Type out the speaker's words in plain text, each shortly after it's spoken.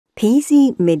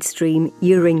Peezy Midstream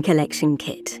Urine Collection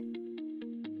Kit.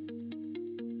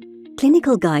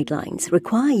 Clinical guidelines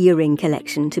require urine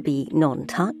collection to be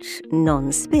non-touch,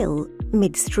 non-spill,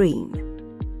 midstream.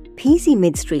 Peezy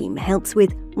Midstream helps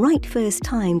with right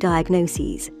first-time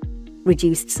diagnoses,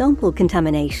 reduced sample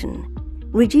contamination,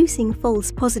 reducing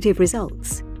false positive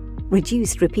results,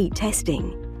 reduced repeat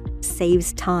testing,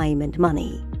 saves time and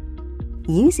money.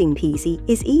 Using Peezy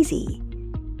is easy.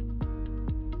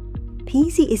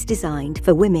 Peezy is designed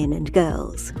for women and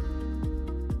girls.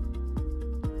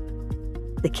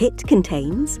 The kit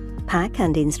contains pack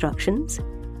and instructions,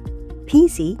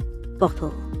 Peezy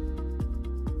bottle.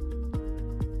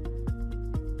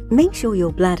 Make sure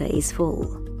your bladder is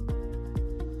full.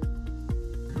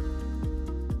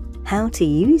 How to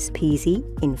use Peezy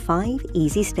in 5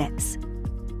 easy steps.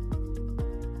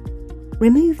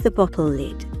 Remove the bottle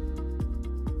lid.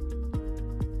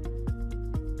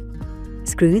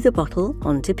 Screw the bottle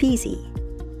onto Peezy.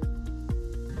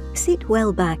 Sit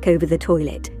well back over the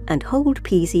toilet and hold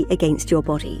Peezy against your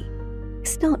body.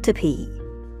 Start to pee.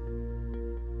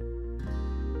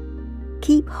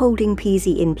 Keep holding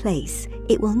Peezy in place,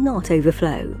 it will not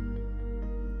overflow.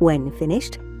 When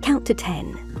finished, count to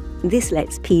 10. This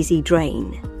lets Peezy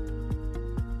drain.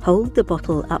 Hold the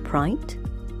bottle upright.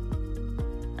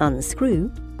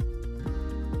 Unscrew.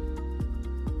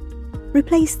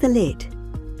 Replace the lid.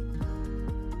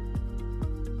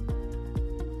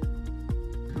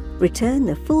 Return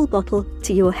the full bottle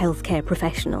to your healthcare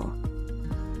professional.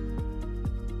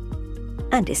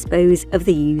 And dispose of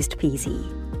the used Peezy.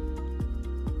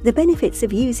 The benefits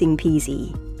of using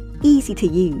Peezy: easy to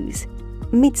use,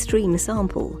 midstream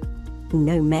sample,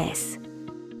 no mess,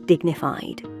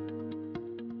 dignified.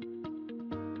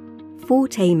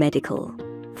 Forte Medical,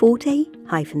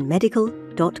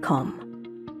 forte-medical.com